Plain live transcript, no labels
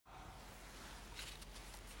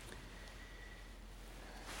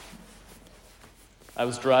I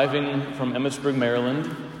was driving from Emmitsburg, Maryland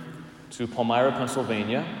to Palmyra,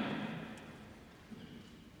 Pennsylvania.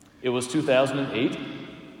 It was 2008.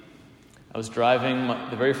 I was driving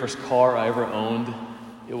the very first car I ever owned.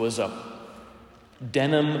 It was a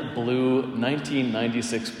denim blue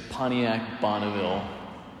 1996 Pontiac Bonneville,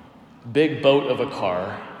 big boat of a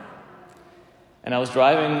car. And I was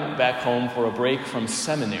driving back home for a break from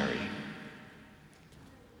seminary.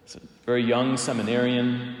 It's a very young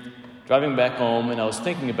seminarian, driving back home, and I was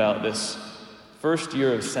thinking about this first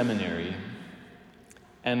year of seminary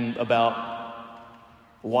and about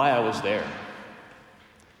why I was there.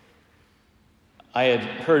 I had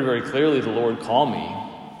heard very clearly the Lord call me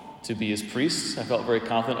to be his priest. I felt very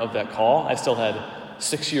confident of that call. I still had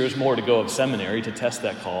 6 years more to go of seminary to test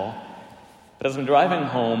that call. But as I'm driving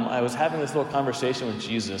home, I was having this little conversation with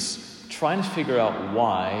Jesus, trying to figure out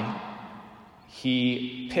why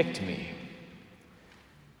he picked me.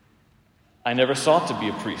 I never sought to be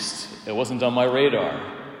a priest. It wasn't on my radar.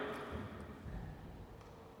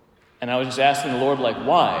 And I was just asking the Lord,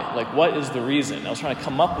 why? What is the reason? I was trying to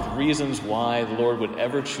come up with reasons why the Lord would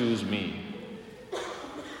ever choose me.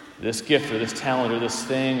 This gift or this talent or this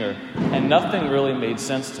thing, and nothing really made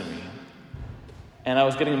sense to me. And I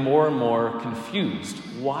was getting more and more confused.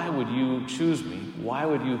 Why would you choose me? Why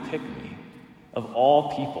would you pick me? Of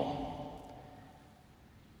all people.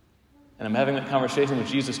 And I'm having that conversation with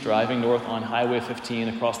Jesus driving north on Highway 15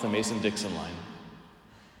 across the Mason-Dixon line.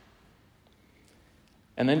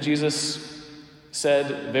 And then Jesus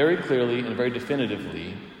said very clearly and very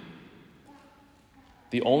definitively,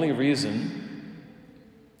 the only reason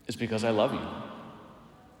is because I love you.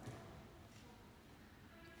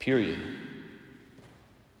 Period.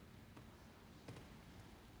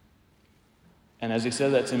 And as he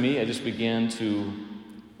said that to me, I just began to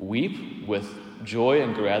weep with joy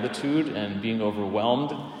and gratitude and being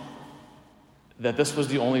overwhelmed that this was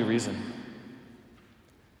the only reason.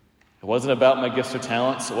 It wasn't about my gifts or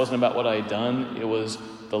talents. It wasn't about what I had done. It was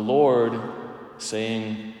the Lord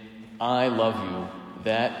saying, I love you.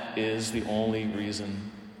 That is the only reason.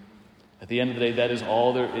 At the end of the day, that is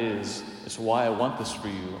all there is. It's why I want this for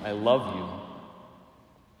you. I love you.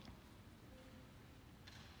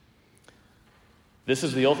 This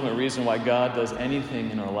is the ultimate reason why God does anything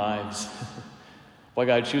in our lives. Why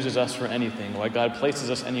God chooses us for anything. Why God places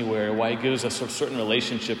us anywhere. Why he gives us a certain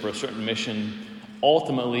relationship or a certain mission.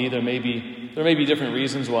 Ultimately, there may be different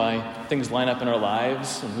reasons why things line up in our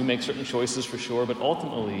lives, and we make certain choices for sure, but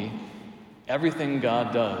ultimately, everything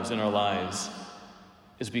God does in our lives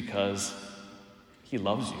is because he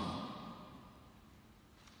loves you.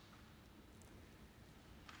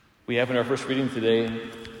 We have in our first reading today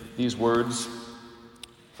these words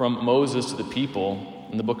from Moses to the people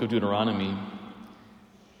in the book of Deuteronomy.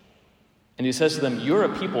 And he says to them, you're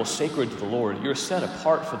a people sacred to the Lord. You're set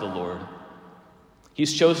apart for the Lord.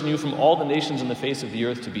 He's chosen you from all the nations on the face of the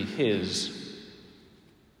earth to be his.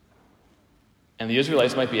 And the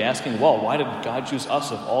Israelites might be asking, well, why did God choose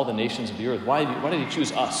us of all the nations of the earth? Why did he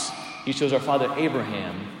choose us? He chose our father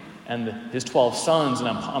Abraham and his 12 sons, and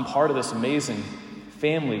I'm part of this amazing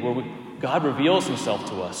family where God reveals himself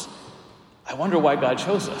to us. I wonder why God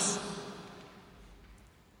chose us.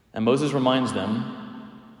 And Moses reminds them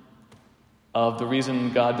of the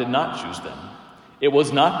reason God did not choose them. It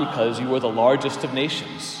was not because you were the largest of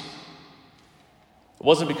nations. It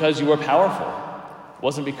wasn't because you were powerful. It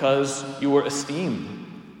wasn't because you were esteemed.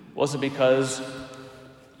 It wasn't because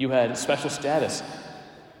you had special status.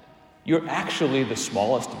 You're actually the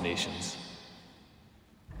smallest of nations.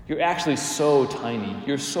 You're actually so tiny.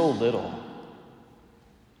 You're so little.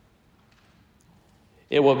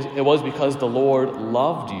 It was because the Lord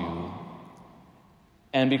loved you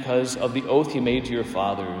and because of the oath he made to your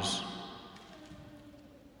fathers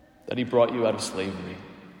that he brought you out of slavery.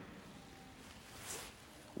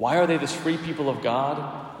 Why are they this free people of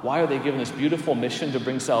God? Why are they given this beautiful mission to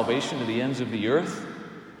bring salvation to the ends of the earth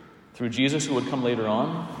through Jesus who would come later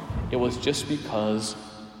on? It was just because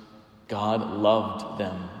God loved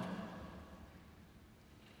them.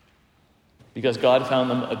 Because God found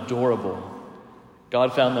them adorable.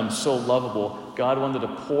 God found them so lovable. God wanted to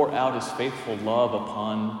pour out his faithful love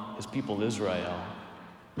upon his people Israel.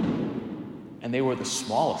 And they were the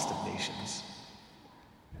smallest of nations.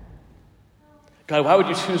 God, why would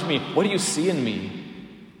you choose me? What do you see in me?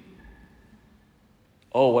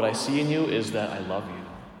 Oh, what I see in you is that I love you.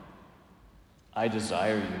 I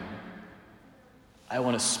desire you. I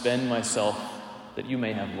want to spend myself that you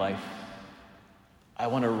may have life. I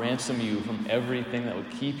want to ransom you from everything that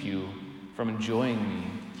would keep you from enjoying me.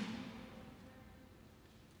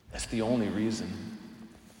 That's the only reason.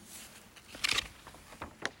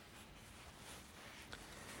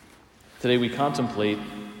 Today we contemplate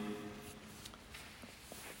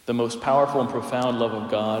the most powerful and profound love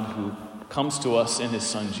of God who comes to us in his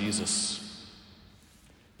Son Jesus,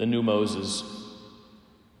 the new Moses.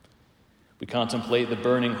 We contemplate the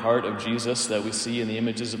burning heart of Jesus that we see in the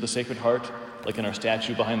images of the Sacred Heart, like in our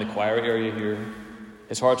statue behind the choir area here.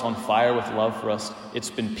 His heart's on fire with love for us.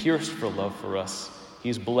 It's been pierced for love for us.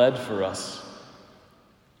 He's bled for us.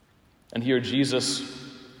 And here Jesus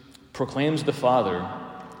proclaims the Father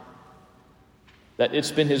that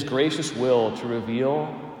it's been his gracious will to reveal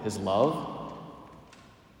his love,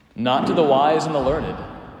 not to the wise and the learned,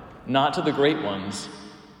 not to the great ones,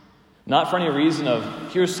 not for any reason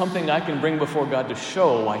of, here's something I can bring before God to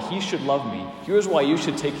show why he should love me. Here's why you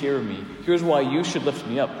should take care of me. Here's why you should lift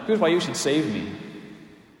me up. Here's why you should save me.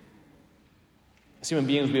 As human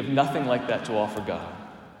beings, we have nothing like that to offer God.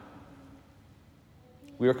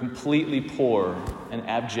 We are completely poor and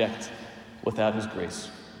abject without his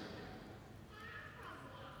grace.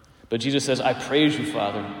 But Jesus says, I praise you,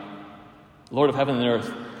 Father, Lord of heaven and earth.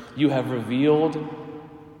 You have revealed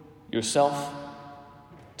yourself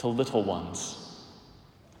to little ones,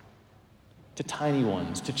 to tiny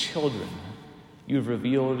ones, to children. You have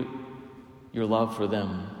revealed your love for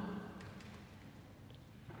them.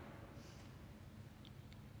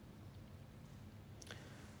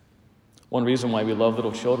 One reason why we love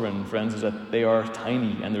little children, friends, is that they are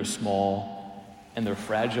tiny and they're small and they're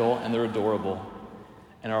fragile and they're adorable.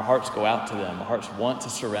 And our hearts go out to them. Our hearts want to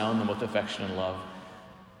surround them with affection and love.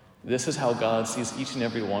 This is how God sees each and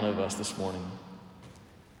every one of us this morning.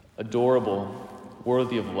 Adorable,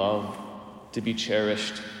 worthy of love, to be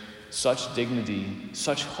cherished, such dignity,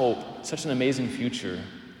 such hope, such an amazing future.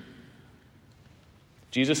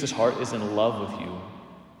 Jesus' heart is in love with you.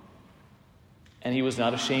 And he was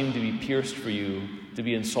not ashamed to be pierced for you, to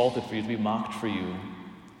be insulted for you, to be mocked for you.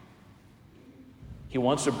 He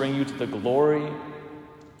wants to bring you to the glory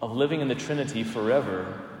of living in the Trinity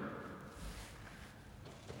forever.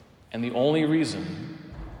 And the only reason,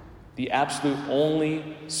 the absolute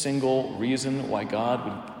only single reason why God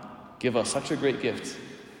would give us such a great gift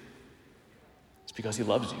is because he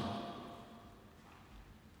loves you.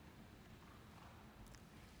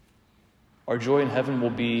 Our joy in heaven will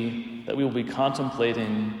be that we will be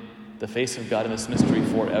contemplating the face of God in this mystery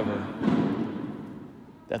forever.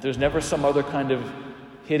 That there's never some other kind of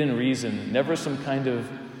hidden reason, never some kind of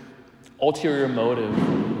ulterior motive,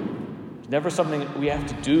 never something we have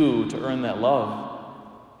to do to earn that love.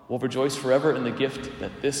 We'll rejoice forever in the gift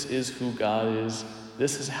that this is who God is.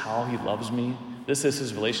 This is how he loves me. This is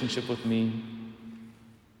his relationship with me.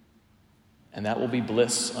 And that will be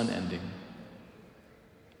bliss unending.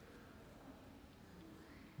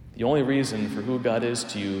 The only reason for who God is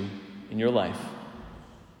to you in your life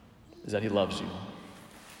is that he loves you.